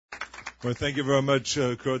Well, thank you very much,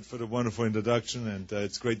 Kurt, for the wonderful introduction. And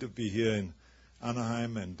it's great to be here in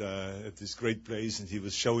Anaheim and at this great place. And he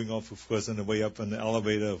was showing off, of course, on the way up on the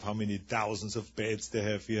elevator of how many thousands of beds they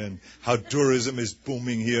have here and how tourism is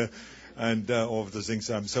booming here and all of those things.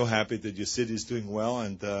 So I'm so happy that your city is doing well,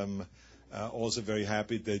 and also very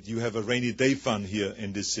happy that you have a rainy day fund here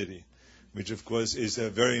in this city, which, of course, is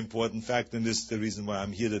a very important fact. And this is the reason why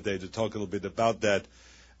I'm here today, to talk a little bit about that.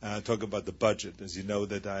 Talk about the budget. As you know,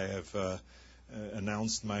 that I have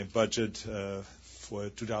announced my budget for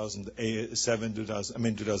 2008,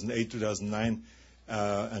 2009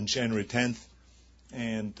 on January 10th,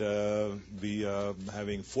 and we are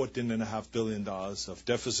having $14.5 billion of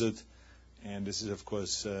deficit, and this is, of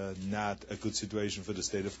course, not a good situation for the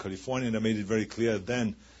state of California. And I made it very clear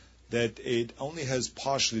then that it only has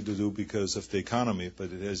partially to do because of the economy,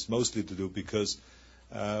 but it has mostly to do because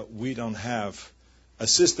we don't have a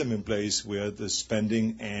system in place where the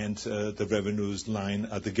spending and the revenues line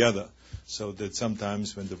are together, so that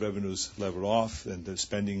sometimes when the revenues level off and the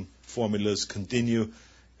spending formulas continue,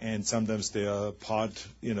 and sometimes they are apart,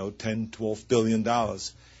 $10, $12 billion.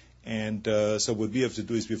 And so what we have to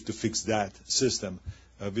do is we have to fix that system.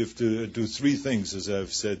 We have to do three things, as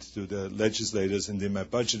I've said to the legislators, and in my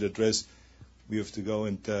budget address, we have to go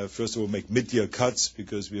and, first of all, make mid-year cuts,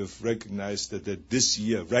 because we have recognized that this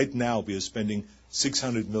year, right now, we are spending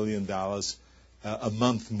 $600 million a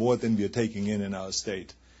month more than we are taking in our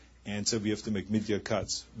state. And so we have to make mid-year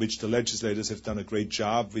cuts, which the legislators have done a great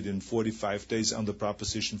job. Within 45 days under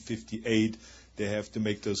Proposition 58, they have to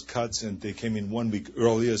make those cuts, and they came in 1 week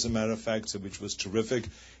early, as a matter of fact, so which was terrific.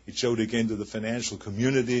 It showed again to the financial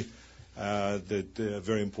community that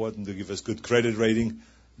very important to give us good credit rating,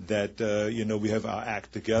 that we have our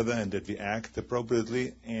act together and that we act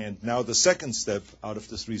appropriately. And now the second step out of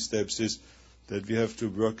the three steps is that we have to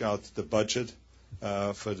work out the budget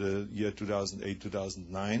for the year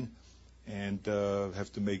 2008-2009 and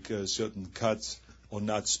have to make certain cuts or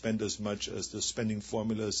not spend as much as the spending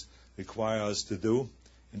formulas require us to do.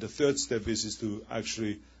 And the third step is to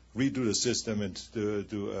actually redo the system and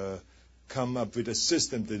to come up with a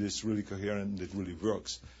system that is really coherent and that really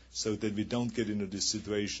works, so that we don't get into this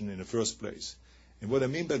situation in the first place. And what I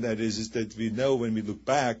mean by that is that we know when we look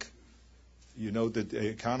back, that the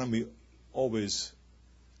economy always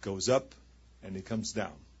goes up and it comes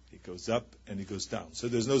down. It goes up and it goes down. So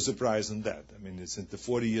there's no surprise in that. I mean, it's in the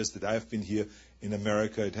 40 years that I've been here in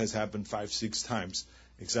America, it has happened 5-6 times,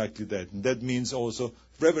 exactly that. And that means also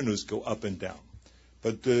revenues go up and down.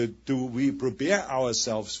 But do we prepare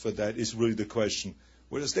ourselves for that is really the question.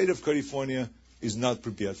 Well, the state of California is not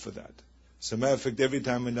prepared for that. As a matter of fact, every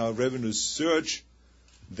time when our revenues surge,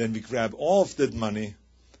 then we grab all of that money.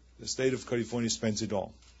 The state of California spends it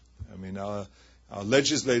all. I mean, our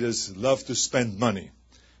legislators love to spend money,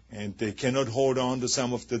 and they cannot hold on to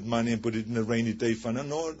some of that money and put it in a rainy day fund, and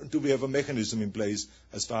nor do we have a mechanism in place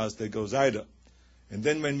as far as that goes either. And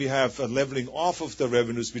then when we have a leveling off of the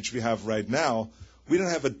revenues, which we have right now, we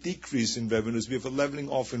don't have a decrease in revenues, we have a leveling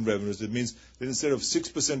off in revenues. That means that instead of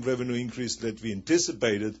 6% revenue increase that we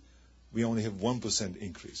anticipated, we only have 1%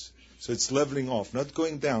 increase. So it's leveling off, not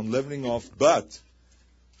going down, leveling off, but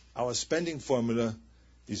our spending formula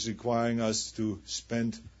is requiring us to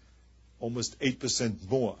spend almost 8%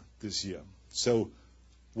 more this year. So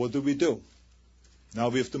what do? Now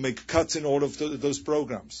we have to make cuts in all of those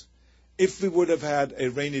programs. If we would have had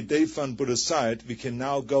a rainy day fund put aside, we can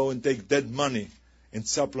now go and take that money and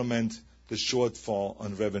supplement the shortfall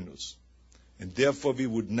on revenues. And therefore, we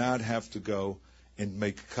would not have to go and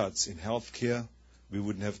make cuts in health care. We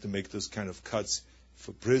wouldn't have to make those kind of cuts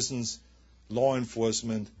for prisons, law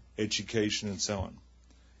enforcement, education, and so on.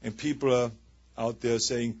 And people are out there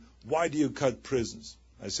saying, why do you cut prisons?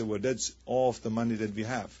 I said, well, that's all of the money that we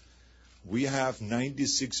have. We have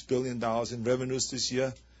 $96 billion in revenues this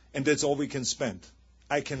year, and that's all we can spend.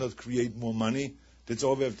 I cannot create more money. That's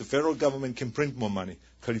all we have. The federal government can print more money.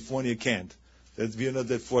 California can't. We are not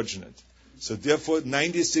that fortunate. So therefore,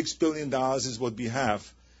 $96 billion is what we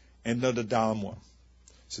have, and not a dollar more.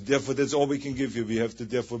 So therefore, that's all we can give you. We have to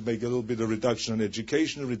therefore make a little bit of reduction on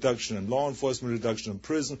education, a reduction on law enforcement, reduction on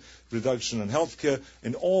prison, reduction on health care,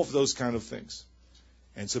 and all of those kind of things.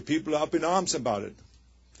 And so people are up in arms about it.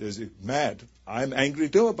 They're mad. I'm angry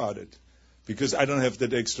too about it, because I don't have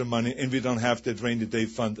that extra money and we don't have that rainy day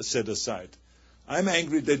fund set aside. I'm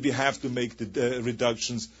angry that we have to make the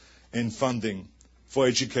reductions in funding for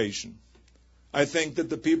education. I think that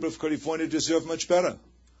the people of California deserve much better.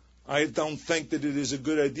 I don't think that it is a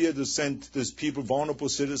good idea to send these people, vulnerable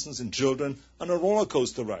citizens and children, on a roller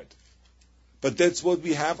coaster ride. But that's what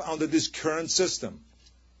we have under this current system.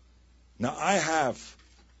 Now, I have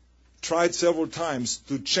tried several times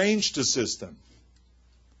to change the system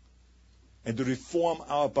and to reform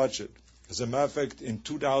our budget. As a matter of fact, in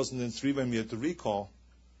 2003, when we had the recall,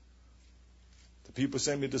 the people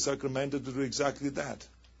sent me to Sacramento to do exactly that,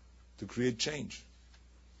 to create change.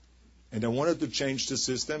 And I wanted to change the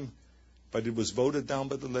system, but it was voted down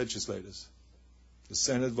by the legislators. The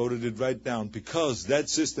Senate voted it right down because that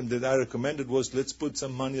system that I recommended was, let's put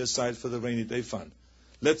some money aside for the rainy day fund.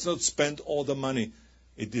 Let's not spend all the money.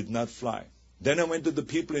 It did not fly. Then I went to the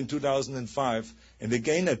people in 2005, and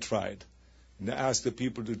again I tried. And I asked the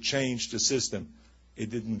people to change the system. It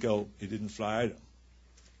didn't go. It didn't fly either.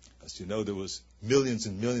 As you know, there was millions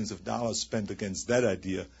and millions of dollars spent against that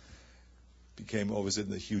idea. Became all of a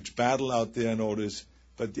sudden a huge battle out there and all this.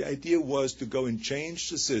 But the idea was to go and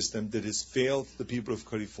change the system that has failed the people of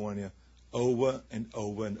California over and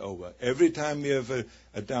over and over. Every time we have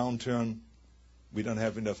a downturn, we don't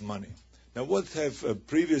have enough money. Now, what have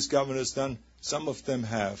previous governors done? Some of them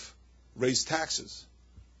have raised taxes.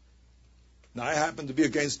 Now, I happen to be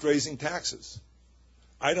against raising taxes.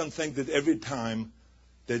 I don't think that every time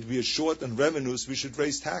that we are short on revenues, we should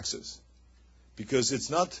raise taxes. Because it's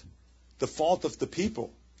not the fault of the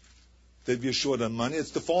people that we are short on money.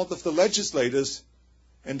 It's the fault of the legislators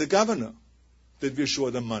and the governor that we are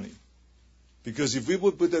short on money. Because if we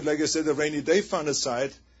would put, like I said, a rainy day fund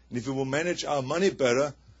aside, and if we will manage our money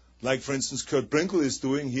better, like, for instance, Kurt Brinkle is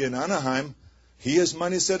doing here in Anaheim, he has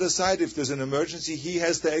money set aside. If there's an emergency, he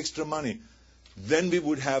has the extra money. Then we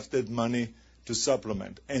would have that money to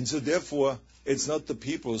supplement. And so, therefore, it's not the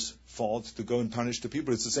people's fault to go and punish the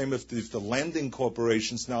people. It's the same if the lending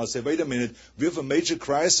corporations now say, wait a minute, we have a major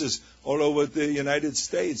crisis all over the United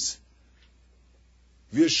States.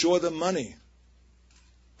 We are short of money.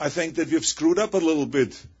 I think that we've screwed up a little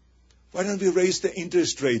bit. Why don't we raise the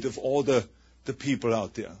interest rate of all the people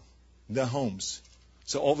out there, their homes?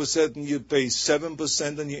 So all of a sudden you pay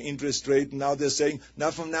 7% on your interest rate, and now they're saying,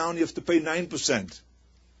 now from now on you have to pay 9%.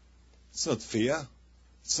 It's not fair.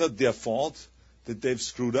 It's not their fault that they've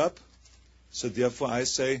screwed up. So therefore I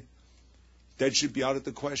say that should be out of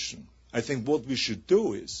the question. I think what we should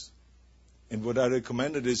do is, and what I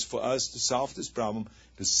recommended is for us to solve this problem,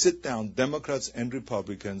 to sit down, Democrats and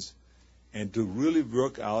Republicans, and to really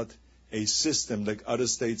work out a system like other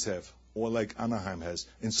states have, or like Anaheim has,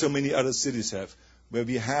 and so many other cities have, where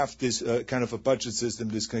we have this kind of a budget system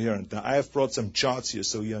that's coherent. Now, I have brought some charts here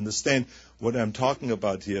so you understand what I'm talking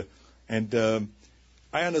about here. And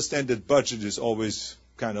I understand that budget is always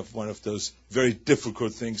kind of one of those very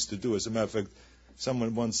difficult things to do. As a matter of fact,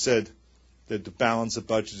 someone once said that to balance a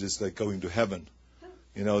budget is like going to heaven.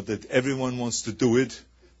 You know, that everyone wants to do it,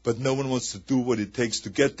 but no one wants to do what it takes to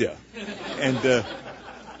get there.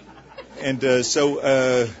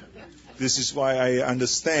 So this is why I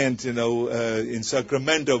understand, in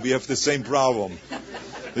Sacramento we have the same problem.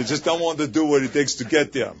 They just don't want to do what it takes to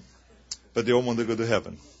get there, but they all want to go to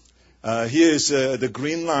heaven. Here is the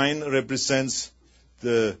green line represents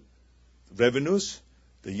the revenues.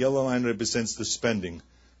 The yellow line represents the spending.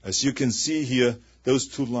 As you can see here, those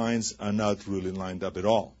two lines are not really lined up at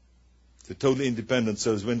all. They're totally independent.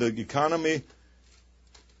 So when the economy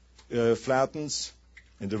flattens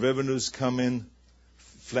and the revenues come in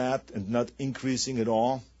flat and not increasing at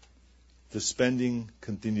all, the spending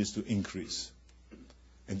continues to increase.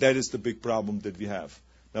 And that is the big problem that we have.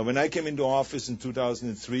 Now, when I came into office in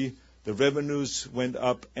 2003, the revenues went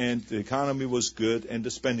up and the economy was good and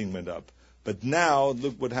the spending went up. But now,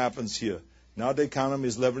 look what happens here. Now the economy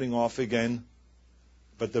is leveling off again,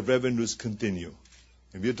 but the revenues continue.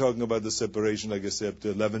 And we're talking about the separation, like I said, up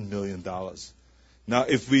to $11 million. Now,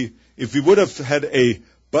 if we would have had a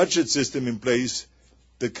budget system in place,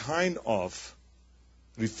 the kind of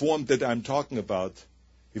reform that I'm talking about,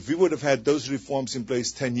 if we would have had those reforms in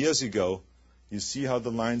place 10 years ago, you see how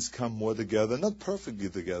the lines come more together, not perfectly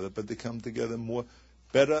together, but they come together more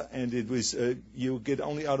better, and it was you get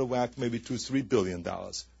only out of whack maybe $2-3 billion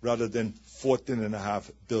rather than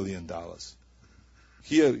 $14.5 billion.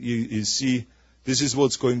 Here you see this is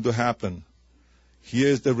what's going to happen.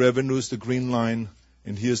 Here's the revenues, the green line,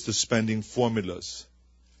 and here's the spending formulas.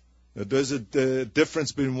 Now, there's a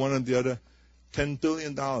difference between one and the other, $10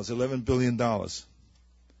 billion, $11 billion.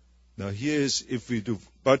 Now, here's if we do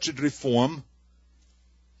budget reform,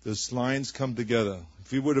 those lines come together.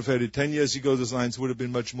 If we would have had it 10 years ago, those lines would have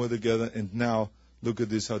been much more together, and now look at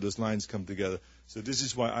this, how those lines come together. So this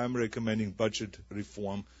is why I'm recommending budget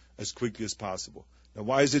reform as quickly as possible. Now,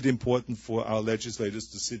 why is it important for our legislators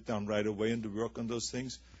to sit down right away and to work on those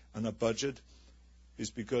things on a budget? It's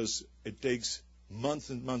because it takes months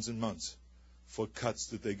and months and months for cuts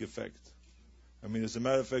to take effect. I mean, as a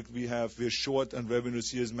matter of fact, we're short on revenues.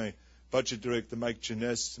 Here's my budget director Mike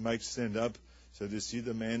Ginesse. Mike, stand up so they see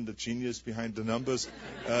the man, the genius behind the numbers.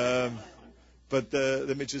 But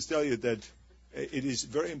let me just tell you that it is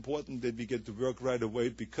very important that we get to work right away,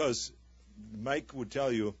 because Mike would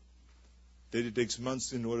tell you that it takes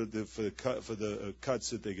months in order for the cuts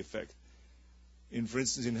to take effect. For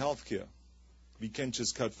instance, in healthcare, we can't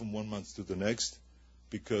just cut from one month to the next,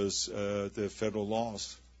 because there are federal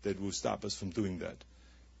laws that will stop us from doing that.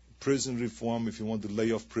 Prison reform, if you want to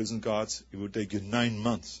lay off prison guards, it will take you 9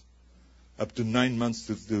 months, up to 9 months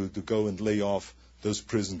to go and lay off those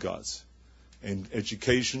prison guards. In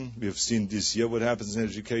education, we have seen this year what happens in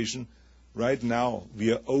education. Right now,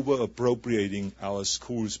 we are over-appropriating our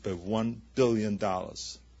schools by $1 billion.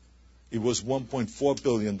 It was $1.4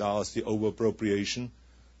 billion, the over-appropriation,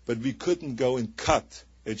 but we couldn't go and cut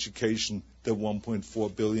education to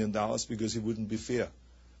 $1.4 billion because it wouldn't be fair.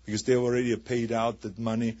 Because they already paid out that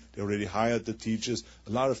money, they already hired the teachers.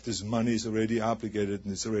 A lot of this money is already obligated,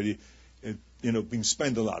 and it's already, being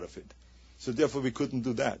spent, a lot of it. So therefore, we couldn't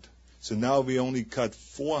do that. So now we only cut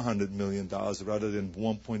 $400 million rather than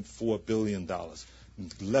 $1.4 billion.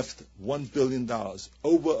 Left $1 billion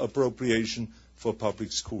over appropriation for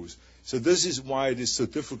public schools. So this is why it is so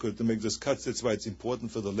difficult to make those cuts. That's why it's important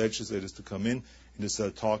for the legislators to come in and to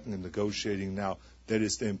start talking and negotiating now. That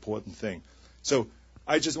is the important thing. So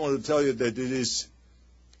I just want to tell you that it is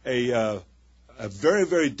a very,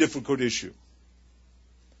 very difficult issue.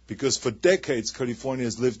 Because for decades, California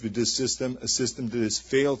has lived with this system, a system that has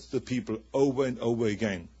failed the people over and over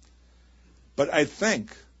again. But I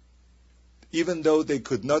think, even though they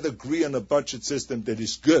could not agree on a budget system that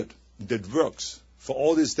is good, that works, for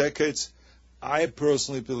all these decades, I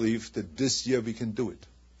personally believe that this year we can do it.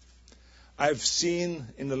 I've seen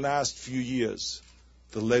in the last few years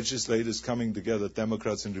the legislators coming together,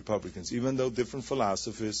 Democrats and Republicans, even though different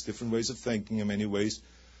philosophies, different ways of thinking in many ways,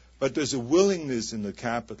 but there's a willingness in the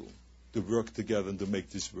Capitol to work together and to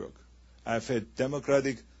make this work. I've had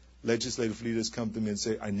Democratic legislative leaders come to me and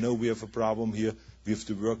say, I know we have a problem here. We have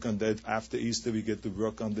to work on that. After Easter, we get to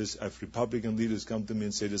work on this. I have Republican leaders come to me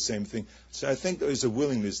and say the same thing. So I think there is a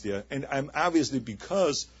willingness there. And I'm obviously,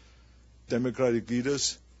 because Democratic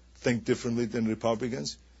leaders think differently than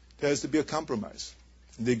Republicans, there has to be a compromise.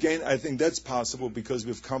 And again, I think that's possible because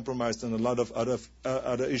we've compromised on a lot of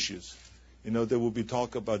other issues. There will be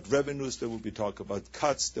talk about revenues, there will be talk about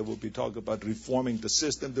cuts, there will be talk about reforming the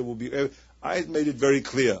system, I made it very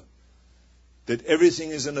clear that everything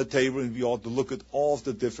is on the table and we ought to look at all of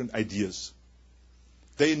the different ideas.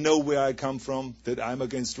 They know where I come from, that I'm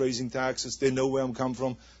against raising taxes, they know where I'm come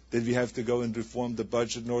from, that we have to go and reform the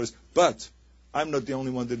budget and all this. But I'm not the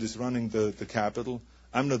only one that is running the Capitol.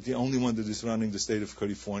 I'm not the only one that is running the state of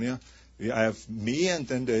California. I have me, and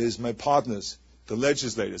then there is my partners. The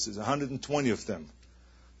legislators, there's 120 of them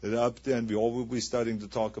that are up there, and we all will be starting to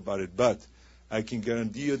talk about it. But I can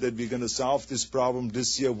guarantee you that we're going to solve this problem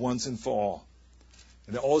this year once and for all.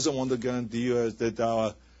 And I also want to guarantee you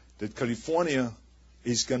that California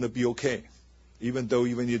is going to be okay. Even though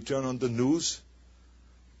when you turn on the news,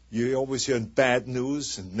 you always hear bad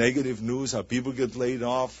news and negative news, how people get laid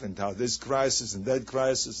off and how this crisis and that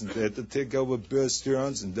crisis, and they had to take over Bear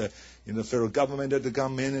Stearns, and the federal government had to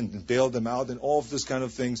come in and bail them out, and all of those kind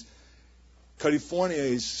of things. California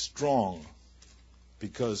is strong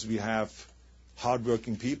because we have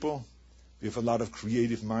hardworking people, we have a lot of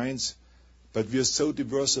creative minds, but we are so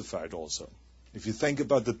diversified also. If you think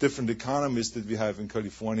about the different economies that we have in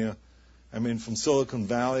California, from Silicon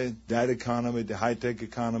Valley, that economy, the high-tech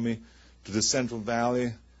economy, to the Central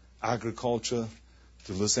Valley, agriculture,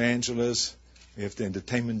 to Los Angeles, we have the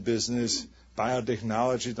entertainment business,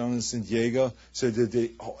 biotechnology down in San Diego. So that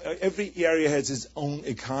every area has its own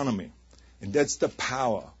economy. And that's the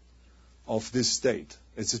power of this state.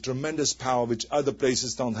 It's a tremendous power which other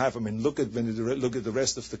places don't have. Look at the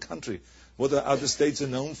rest of the country. What are other states are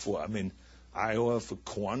known for? Iowa for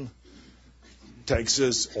corn,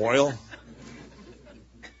 Texas, oil,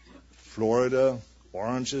 Florida,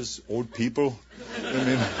 oranges, old people.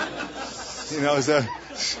 The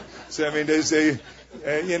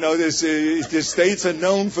states are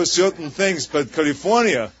known for certain things, but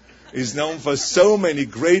California is known for so many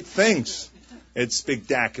great things. It's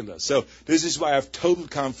spectacular. So this is why I have total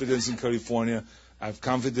confidence in California. I have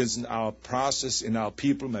confidence in our process, in our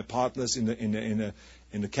people, my partners in the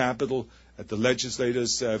Capitol, at the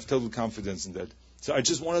legislators. I have total confidence in that. So I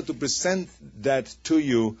just wanted to present that to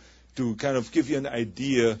you to kind of give you an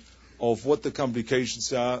idea of what the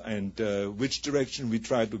complications are and which direction we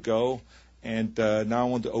try to go. And now I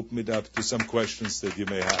want to open it up to some questions that you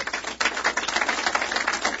may have.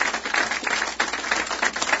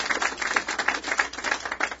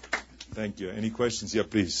 Thank you. Any questions? Yeah,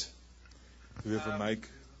 please. Do we have a mic?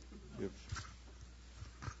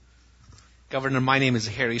 Governor, my name is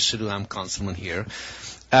Harry Sidhu. I'm councilman here.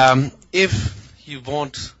 If you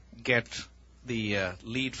won't get the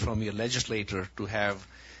lead from your legislator to have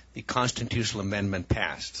the constitutional amendment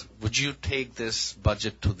passed, would you take this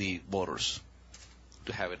budget to the voters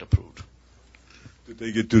to have it approved? To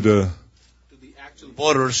take it to the actual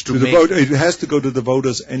voters to the vote. It has to go to the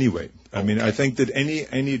voters anyway. I mean, I think that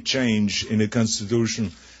any change in the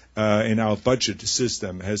Constitution in our budget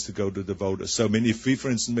system has to go to the voters. So, I mean, if we, for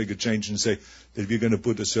instance, make a change and say that we're going to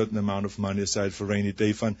put a certain amount of money aside for rainy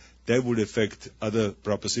day fund, that would affect other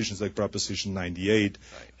propositions like Proposition 98,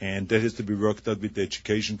 and that has to be worked out with the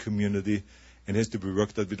education community, and has to be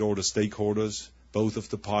worked out with all the stakeholders. Both of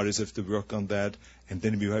the parties have to work on that, and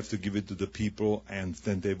then we have to give it to the people, and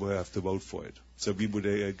then they will have to vote for it. So we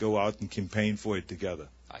would go out and campaign for it together.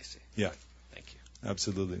 I see. Yeah. Thank you.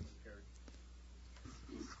 Absolutely.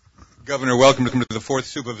 Governor, welcome to the 4th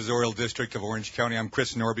Supervisorial District of Orange County. I'm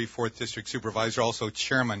Chris Norby, 4th District Supervisor, also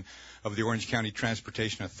Chairman of the Orange County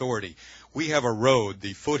Transportation Authority. We have a road,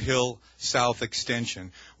 the Foothill South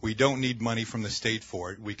Extension. We don't need money from the state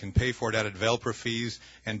for it. We can pay for it out of developer fees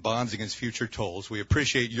and bonds against future tolls. We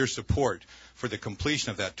appreciate your support for the completion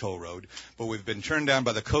of that toll road, but we've been turned down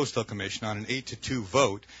by the Coastal Commission on an 8-2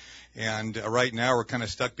 vote. And right now we're kind of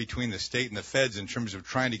stuck between the state and the feds in terms of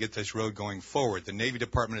trying to get this road going forward. The Navy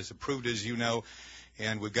Department has approved, as you know,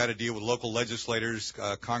 and we've got to deal with local legislators,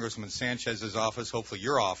 Congressman Sanchez's office, hopefully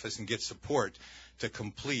your office, and get support to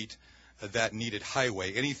complete that needed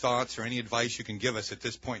highway. Any thoughts or any advice you can give us at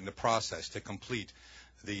this point in the process to complete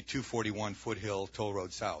the 241 Foothill Toll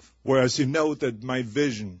Road South? Well, as you know, that my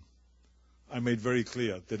vision, I made very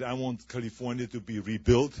clear that I want California to be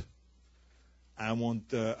rebuilt. I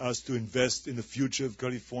want us to invest in the future of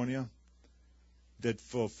California, that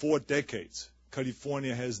for 4 decades,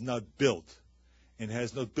 California has not built and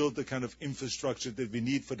has not built the kind of infrastructure that we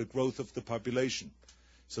need for the growth of the population.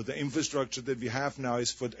 So the infrastructure that we have now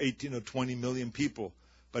is for 18 or 20 million people,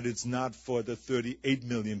 but it's not for the 38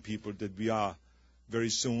 million people that we are very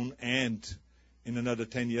soon, and in another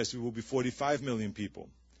 10 years we will be 45 million people.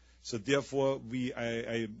 So therefore,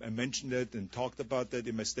 I mentioned that and talked about that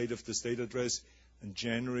in my State of the State address in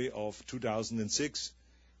January of 2006.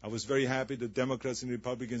 I was very happy that Democrats and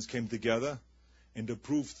Republicans came together and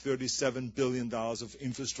approved $37 billion of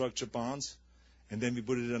infrastructure bonds. And then we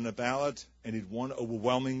put it on a ballot, and it won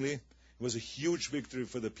overwhelmingly. It was a huge victory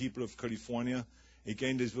for the people of California.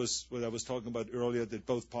 Again, this was what I was talking about earlier, that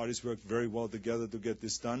both parties worked very well together to get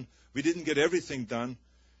this done. We didn't get everything done.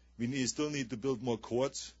 We still need to build more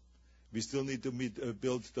courts. We still need to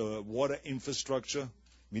build the water infrastructure.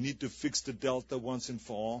 We need to fix the Delta once and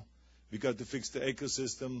for all. We got to fix the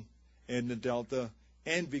ecosystem in the Delta,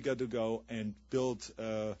 and we got to go and build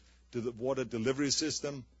the water delivery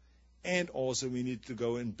system. And also we need to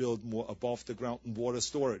go and build more above-the-ground water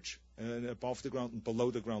storage, and above-the-ground and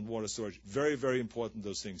below-the-ground water storage. Very, very important,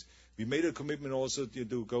 those things. We made a commitment also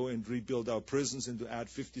to go and rebuild our prisons and to add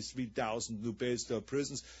 53,000 new beds to our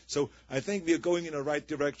prisons. So I think we are going in the right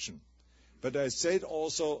direction. But I said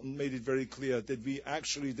also and made it very clear that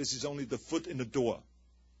this is only the foot in the door.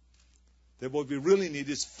 That what we really need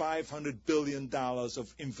is $500 billion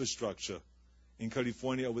of infrastructure in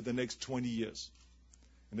California over the next 20 years.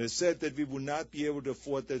 And I said that we will not be able to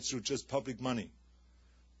afford that through just public money.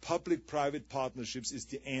 Public-private partnerships is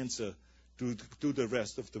the answer to do the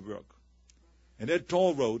rest of the work. And that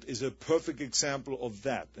toll road is a perfect example of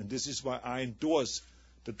that. And this is why I endorse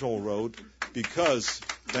the toll road, because,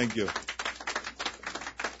 thank you.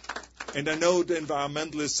 And I know the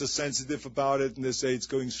environmentalists are sensitive about it, and they say it's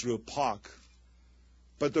going through a park.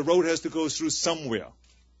 But the road has to go through somewhere.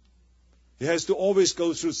 It has to always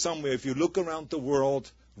go through somewhere. If you look around the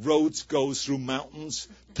world, roads go through mountains,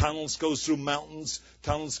 tunnels go through mountains,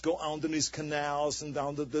 tunnels go underneath canals and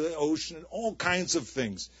down to the ocean, and all kinds of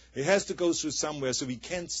things. It has to go through somewhere, so we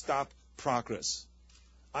can't stop progress.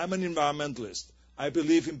 I'm an environmentalist. I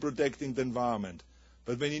believe in protecting the environment.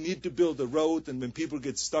 But when you need to build a road and when people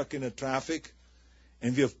get stuck in a traffic,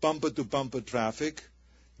 and we have bumper-to-bumper traffic,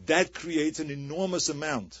 that creates an enormous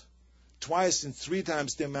amount. 2 and 3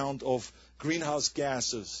 times the amount of greenhouse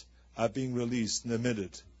gases are being released and emitted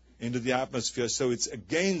into the atmosphere. So it's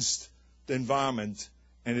against the environment,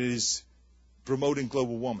 and it is promoting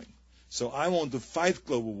global warming. So I want to fight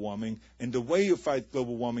global warming, and the way you fight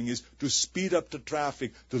global warming is to speed up the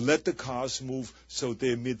traffic, to let the cars move so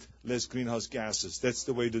they emit less greenhouse gases. That's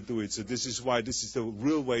the way to do it. So this is why this is the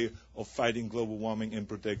real way of fighting global warming and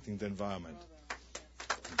protecting the environment.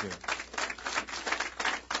 Thank you.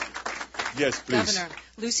 Yes, please. Governor,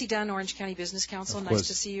 Lucy Dunn, Orange County Business Council. Of Nice course.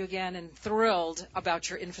 to see you again, and thrilled about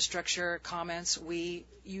your infrastructure comments. We're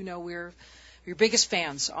your biggest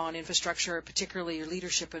fans on infrastructure, particularly your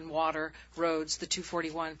leadership in water, roads, the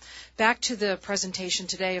 241. Back to the presentation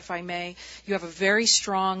today, if I may. You have a very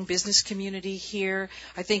strong business community here.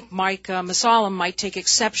 I think Mike Masalam might take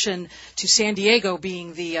exception to San Diego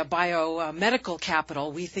being the biomedical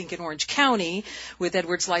capital. We think in Orange County, with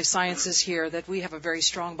Edwards Life Sciences here, that we have a very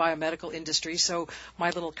strong biomedical industry, so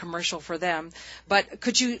my little commercial for them. But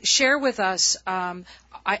could you share with us,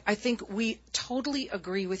 I think we totally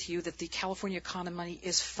agree with you that the California economy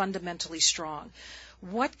is fundamentally strong.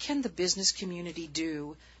 What can the business community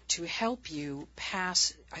do to help you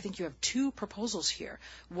pass? I think you have 2 proposals here.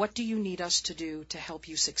 What do you need us to do to help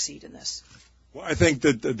you succeed in this? Well, I think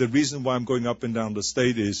that the reason why I'm going up and down the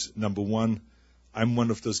state is, number one, I'm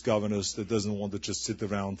one of those governors that doesn't want to just sit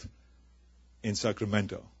around in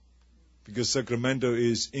Sacramento. Because Sacramento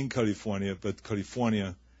is in California, but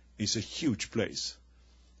California is a huge place.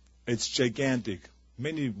 It's gigantic.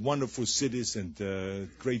 Many wonderful cities and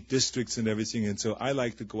great districts and everything. And so I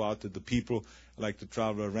like to go out to the people. I like to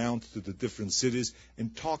travel around to the different cities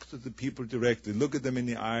and talk to the people directly. Look at them in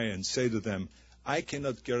the eye and say to them, I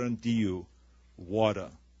cannot guarantee you water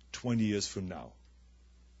 20 years from now.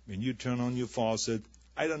 When you turn on your faucet,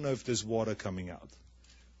 I don't know if there's water coming out.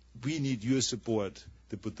 We need your support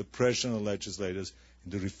to put the pressure on the legislators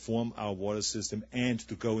and to reform our water system and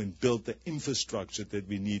to go and build the infrastructure that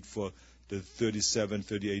we need for the 37,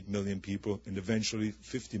 38 million people and eventually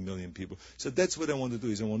 50 million people. So that's what I want to do,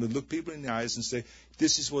 is I want to look people in the eyes and say,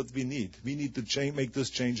 this is what we need. We need to make those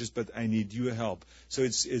changes, but I need your help. So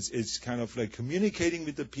it's kind of like communicating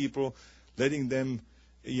with the people, letting them,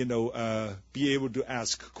 be able to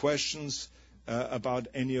ask questions about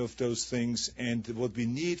any of those things. And what we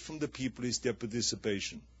need from the people is their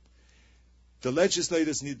participation. The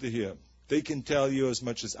legislators need to hear. They can tell you as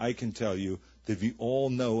much as I can tell you that we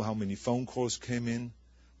all know how many phone calls came in,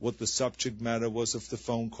 what the subject matter was of the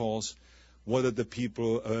phone calls, what are the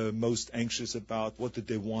people most anxious about, what did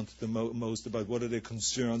they want the most about, what are their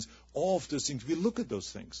concerns, all of those things. We look at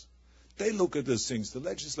those things. They look at those things, the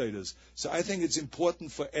legislators. So I think it's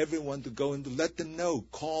important for everyone to go and to let them know,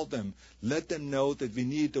 call them, let them know that we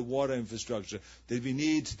need the water infrastructure, that we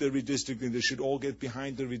need the redistricting, they should all get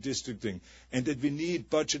behind the redistricting, and that we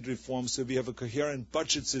need budget reform so we have a coherent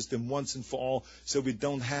budget system once and for all, so we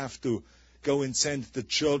don't have to go and send the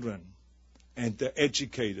children and the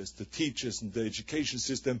educators, the teachers and the education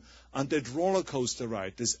system on that roller coaster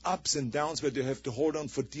ride. There's ups and downs where they have to hold on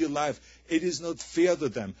for dear life. It is not fair to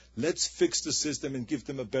them. Let's fix the system and give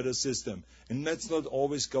them a better system. And let's not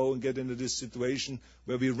always go and get into this situation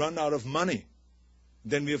where we run out of money.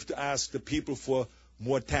 Then we have to ask the people for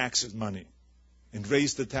more taxes money and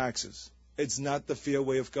raise the taxes. It's not the fair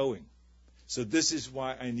way of going. So this is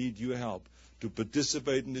why I need your help to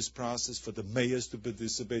participate in this process, for the mayors to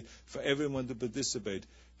participate, for everyone to participate,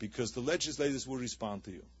 because the legislators will respond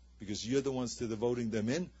to you, because you're the ones that are voting them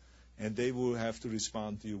in, and they will have to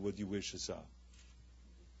respond to you what your wishes are.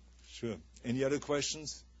 Sure. Any other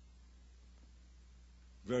questions?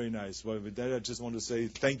 Very nice. Well, with that, I just want to say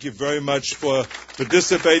thank you very much for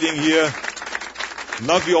participating here.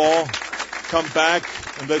 Love you all. Come back,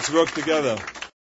 and let's work together.